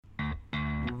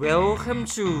Welcome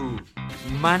to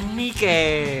Money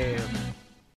Game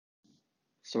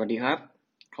สวัสดีครับ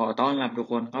ขอต้อนรับทุก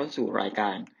คนเข้าสู่รายก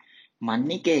าร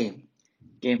Money Game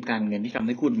เกมการเงินที่ทำใ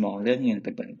ห้คุณมองเรื่องเงินเป็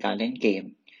นเหมือนการเล่นเกม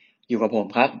อยู่กับผม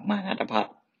ครับมานัทพัฒ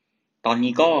น์ตอน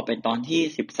นี้ก็เป็นตอนที่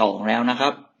12แล้วนะครั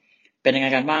บเป็นยังไง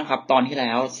กันบ้างครับตอนที่แ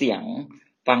ล้วเสียง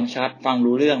ฟังชัดฟัง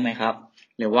รู้เรื่องไหมครับ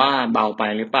หรือว่าเบาไป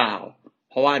หรือเปล่า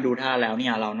เพราะว่าดูท่าแล้วเนี่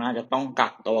ยเราน่าจะต้องกั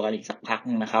กตัวกันอีกสักพัก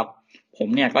นึงนะครับผม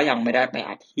เนี่ยก็ยังไม่ได้ไป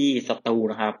อัดที่สตู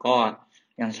นะครับก็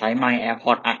ยังใช้ไมค์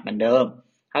AirPods อัดเหมือนเดิม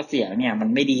ถ้าเสียงเนี่ยมัน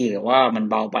ไม่ดีหรือว่ามัน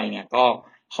เบาไปเนี่ยก็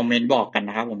คอมเมนต์บอกกัน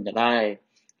นะครับผมจะได้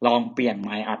ลองเปลี่ยนไม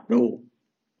ค์อัดดู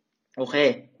โอเค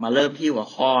มาเริ่มที่หัว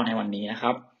ข้อในวันนี้นะค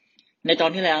รับในตอน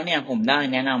ที่แล้วเนี่ยผมได้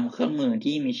แนะนำเครื่องมือ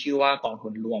ที่มีชื่อว่ากองทุ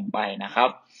นรวมไปนะครับ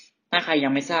ถ้าใครยั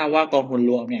งไม่ทราบว่ากองทุน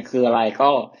รวมเนี่ยคืออะไร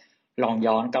ก็ลอง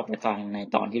ย้อนกลับไปฟังใน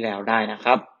ตอนที่แล้วได้นะค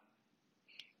รับ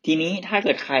ทีนี้ถ้าเ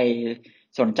กิดใคร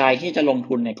สนใจที่จะลง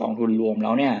ทุนในกองทุนรวมแ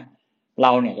ล้วเนี่ยเร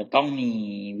าเนี่ยจะต้องมี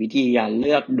วิธีการเ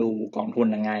ลือกดูกองทุน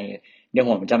ยังไงเดี๋ยว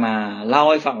ผมจะมาเล่า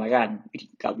ให้ฟังแล้วกัน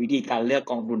กับวิธีการเลือก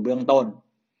กองทุนเบื้องต้น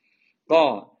ก็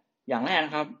อย่างแรกน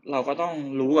ะครับเราก็ต้อง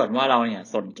รู้ก่อนว่าเราเนี่ย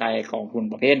สนใจกองทุน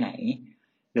ประเภทไหน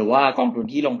หรือว่ากองทุน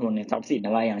ที่ลงทุนในทรัพย์สิน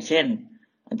อะไรอย่างเช่น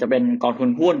อาจจะเป็นกองทุน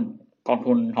หุ้นกอง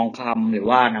ทุนทองคำหรือ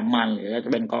ว่าน้ำมันหรือจ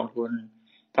ะเป็นกองทุน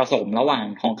ผสมระหว่าง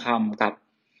ทองคำกับ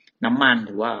น้ำมันห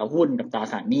รือว่าหุ้นกับตรา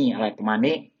สารหนี้อะไรประมาณ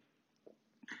นี้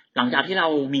หลังจากที่เรา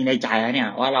มีในใจแล้วเนี่ย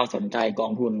ว่าเราสนใจกอ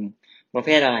งทุนประเภ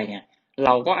ทอะไรเนี่ยเร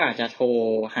าก็อาจจะโทร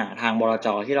หาทางบลจ.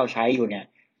ที่เราใช้อยู่เนี่ย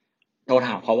โทรถ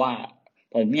ามเขาว่า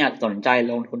ผมเนี่ยสนใจ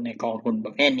ลงทุนในกองทุนป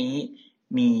ระเภทนี้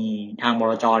มีทางบ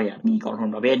ลจ.เนี่ยมีกองทุน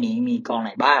ประเภทนี้มีกองไห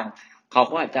นบ้างเขา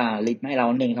ก็อาจจะลิสต์ให้เรา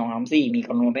1 2 3 4มีก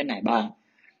องทุนประเภทไหนบ้าง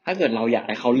ถ้าเกิดเราอยากใ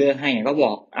ห้เขาเลือกให้ก็บ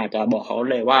อกอาจจะบอกเขา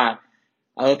เลยว่า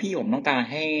พี่ผมต้องการ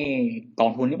ให้กอ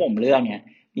งทุนที่ผมเลือกเนี่ย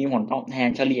มีผลตอบแทน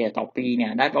เฉลี่ยต่อปีเนี่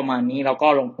ยได้ประมาณนี้แล้วก็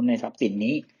ลงทุนในทรัพย์สิน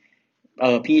นี้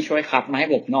พี่ช่วยคัดมาให้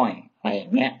ผมหน่อยอะไรอย่า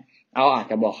งเงี้ยเราอาจ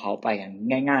จะบอกเขาไปกัน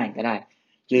ง่ายๆก็ได้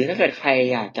หรือถ้าเกิดใคร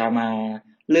อยากจะมา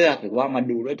เลือกหรือว่ามา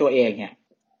ดูด้วยตัวเองเนี่ย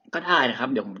ก็ได้นะครับ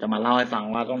เดี๋ยวผมจะมาเล่าให้ฟัง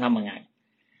ว่าต้องทำยังไง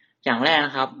อย่างแรกน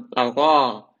ะครับเราก็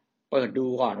เปิดดู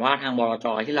ก่อนว่าทางบลจ.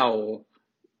ที่เรา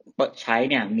เปิดใช้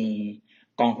เนี่ยมี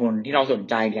กองทุนที่เราสน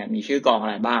ใจเนี่ยมีชื่อกองอ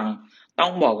ะไรบ้างต้อ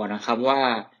งบอกก่อนนะครับว่า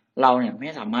เราเนี่ยไม่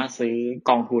สามารถซื้อ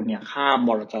กองทุนเนี่ยข้ามบ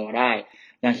ลจ.ได้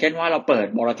อย่างเช่นว่าเราเปิด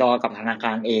บลจ.กับธนาค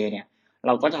าร A เนี่ยเ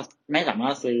ราก็จะไม่สามา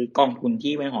รถซื้อกองทุน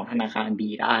ที่เป็นของธนาคาร B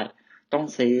ได้ต้อง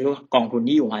ซื้อกองทุน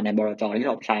ที่อยู่ภายในบลจ.ที่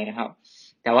เราใช้นะครับ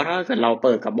แต่ว่าถ้าเกิดเราเ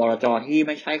ปิดกับบลจ.ที่ไ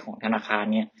ม่ใช่ของธนาคาร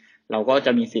เนี่ยเราก็จ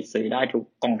ะมีสิทธิ์ซื้อได้ทุก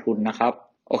กองทุนนะครับ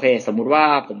โอเคสมมุติว่า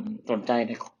ผมสนใจใ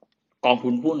นกองทุ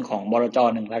นหุ้นของบลจ.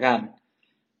หนึ่งแล้วกัน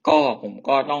ก็ผม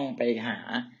ก็ต้องไปหา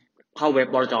เข้าเว็บ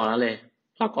บลจ.แล้วเลย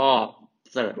แล้วก็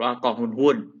เสิร์ชว่ากองทุน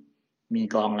หุ้นมี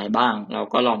กองอะไรบ้างเรา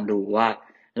ก็ลองดูว่า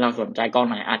เราสนใจกอง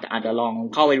ไหนอาจจะลอง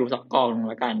เข้าไปดูสักกองนึง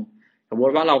แล้วกันสมม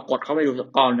ติว่าเรากดเข้าไปดูสัก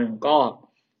กองหนึ่งก็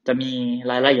จะมี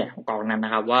รายละเอียดของกองนั้นน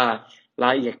ะครับว่ารา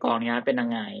ยละเอียดกองนี้เป็นยั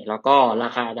งไงแล้วก็รา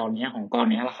คาตอนนี้ของกอง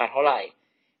นี้ราคาเท่าไหร่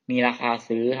มีราคา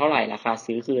ซื้อเท่าไหร่ราคา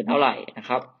ซื้อคืนเท่าไหร่นะค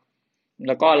รับแ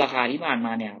ล้วก็ราคาที่ผ่านม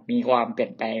าเนี่ยมีความเปลี่ย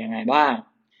นแปลงยังไงบ้าง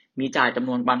มีจ่ายจำน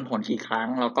วนปันผลกี่ครั้ง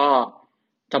แล้วก็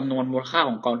จำนวนมูลค่า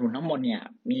ของกองทุนทั้งหมดเนี่ย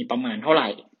มีประมาณเท่าไหร่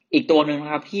อีกตัวหนึ่งน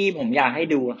ะครับที่ผมอยากให้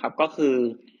ดูนะครับก็คือ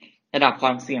ระดับคว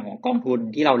ามเสี่ยงของกองทุน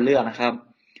ที่เราเลือกนะครับ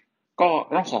ก็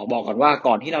ต้องขอบอกก่อนว่า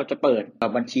ก่อนที่เราจะเปิด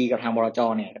บัญชีกับทางบลจ.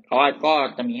เนี่ยเขาก็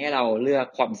จะมีให้เราเลือก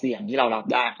ความเสี่ยงที่เรารับ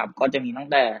ได้ครับก็จะมีตั้ง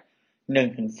แต่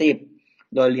1 ถึง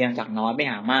 10โดยเรียงจากน้อยไป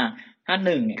หามากถ้า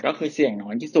1เนี่ยก็คือเสี่ยงน้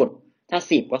อยที่สุดถ้า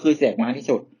10ก็คือเสี่ยงมากที่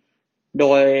สุดโด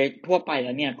ยทั่วไปแ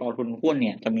ล้วเนี่ยกองทุนหุ้นเ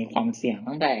นี่ยจะมีความเสี่ยง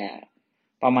ตั้งแต่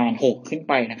ประมาณ6ขึ้น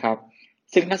ไปนะครับ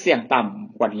ซึ่งถ้าเสี่ยงต่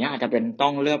ำกว่านี้อาจจะเป็นต้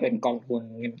องเลือกเป็นกองทุน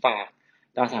เงินฝาก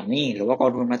ตราสารหนี้หรือว่ากอ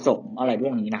งทุนผสมอะไรพ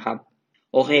วกนี้นะครับ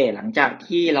โอเคหลังจาก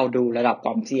ที่เราดูระดับค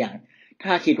วามเสี่ยงถ้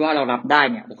าคิดว่าเรารับได้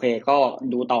เนี่ยโอเคก็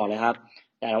ดูต่อเลยครับ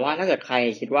แต่ว่าถ้าเกิดใคร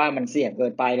คิดว่ามันเสี่ยงเกิ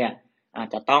นไปเนี่ยอาจ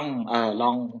จะต้องล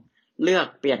องเลือก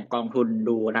เปลี่ยนกองทุน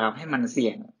ดูนะครับให้มันเสี่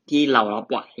ยงที่เรารับ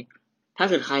ไหวถ้า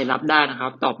เกิดใครรับได้นะครั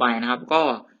บต่อไปนะครับก็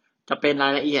จะเป็นรา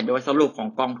ยละเอียดโดยสรุปของ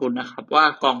กองทุนนะครับว่า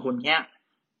กองทุนเนี้ย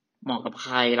เหมาะกับใค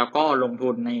รแล้วก็ลงทุ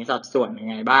นในสัดส่วนยัง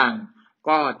ไงบ้าง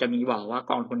ก็จะมีบอกว่า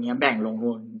กองทุนนี้แบ่งลง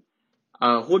ทุน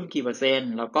หุ้นกี่เปอร์เซ็น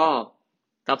ต์แล้วก็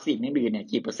ทรัพย์สินอื่นๆเนี่ย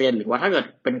กี่เปอร์เซ็นต์หรือว่าถ้าเกิด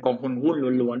เป็นกองทุนหุ้น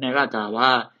ล้วนๆเนี่ยก็จะว่า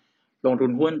ลงทุ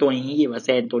นหุ้นตัวนี้กี่เปอร์เ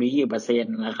ซ็นต์ตัวนี้กี่เปอร์เซ็น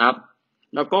ต์นะครับ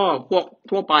แล้วก็พวก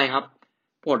ทั่วไปครับ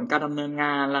ผลการดำเนินง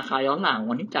านราคาย้อนหลัง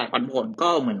วันที่จ่ายปันผลก็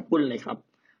เหมือนหุ้นเลยครับ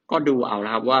ก็ดูเอาแล้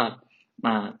วครับว่า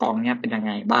กองนี้เป็นยัง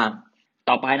ไงบ้าง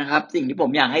ต่อไปนะครับสิ่งที่ผ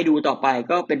มอยากให้ดูต่อไป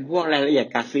ก็เป็นพวกรายละเอียด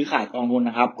การซื้อขายกองทุน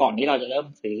นะครับก่อนที่เราจะเริ่ม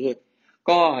ซื้อ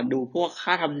ก็ดูพวก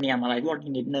ค่าธรรมเนียมอะไรพวก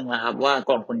นี้นิดนึงนะครับว่า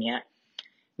กองทุนนี้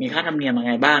มีค่าธรรมเนียมยัง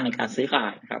ไงบ้างในการซื้อขา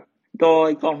ยครับ โดย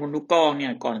กองทุนทุกกองเนี่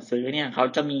ยก่อนซื้อเนี่ยเขา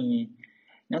จะมี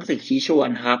หนังสือชี้ชวน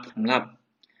ครับสำหรับ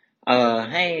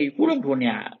ให้ผู้ลงทุนเ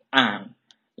นี่ยอ่าน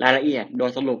รายละเอียดโดย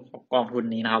สรุปของกองทุน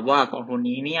นี้นะครับว่ากองทุน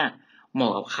นี้เนี่ยเหมา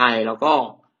ะกับใครแล้วก็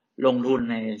ลงทุน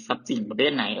ในทรัพย์สินประเภ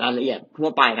ทไหนรายละเอียดทั่ว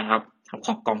ไปนะครับข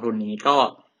องกองทุนนี้ก็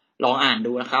ลองอ่าน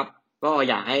ดูนะครับก็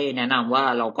อยากให้แนะนำว่า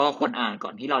เราก็ควรอ่านก่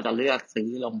อนที่เราจะเลือกซื้อ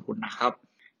ลงทุนนะครับ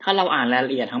ถ้าเราอ่านรายล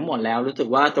ะเอียดทั้งหมดแล้วรู้สึก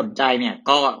ว่าสนใจเนี่ย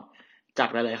ก็จัด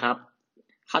ไปเลยครับ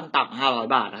ขั้นต่ำ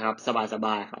500 บาทนะครับสบ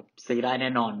ายๆครับซื้อได้แน่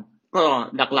นอนก็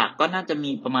หลักๆก็น่าจะ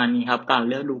มีประมาณนี้ครับการ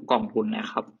เลือกดูกองทุนน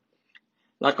ะครับ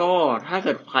แล้วก็ถ้าเ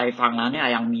กิดใครฟังแล้วเนี่ย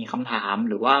ยังมีคำถาม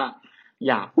หรือว่า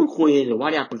อยากพูดคุยหรือว่า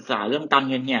อยากปรึกษาเรื่องการ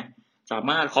เงินเนี่ยสา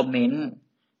มารถคอมเมนต์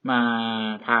มา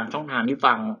ทางช่องทางที่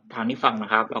ฟังน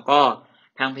ะครับแล้วก็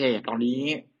ทางเพจตอนนี้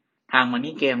ทาง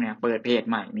Money Game เนี่ยเปิดเพจ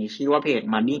ใหม่มีชื่อว่าเพจ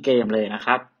Money Game เลยนะค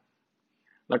รับ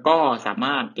แล้วก็สาม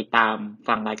ารถติดตาม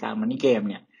ฟังรายการ Money Game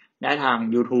เนี่ยได้ทาง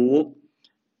YouTube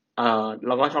แ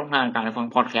ล้วก็ช่องทางการฟัง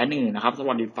พอดแคสต์อื่นนะครับ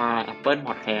Spotify Apple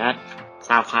Podcast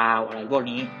SoundCloud อะไรพวก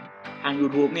นี้ทาง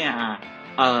YouTube เนี่ย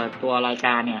ตัวรายก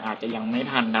ารเนี่ยอาจจะยังไม่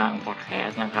ทันทางพอดแคส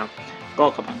ต์นะครับก็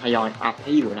กำลังทยอยอัพใ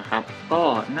ห้อยู่นะครับก็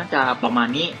น่าจะประมาณ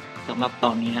นี้สำหรับต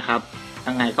อนนี้นะครับ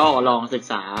ยังไงก็ลองศึก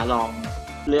ษาลอง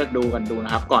เลือกดูกันดูน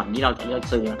ะครับก่อนที่เราจะเลือก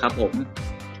ซื้อนะครับผม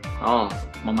ก็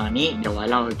ประมาณนี้เดี๋ยวไว้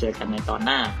เราเจอกันในตอนห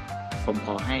น้าผมข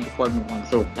อให้ทุกคนมีความ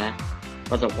สุขและ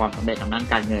ประสบความสำเร็จทางด้าน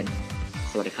การเงิน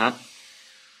สวัสดีครับ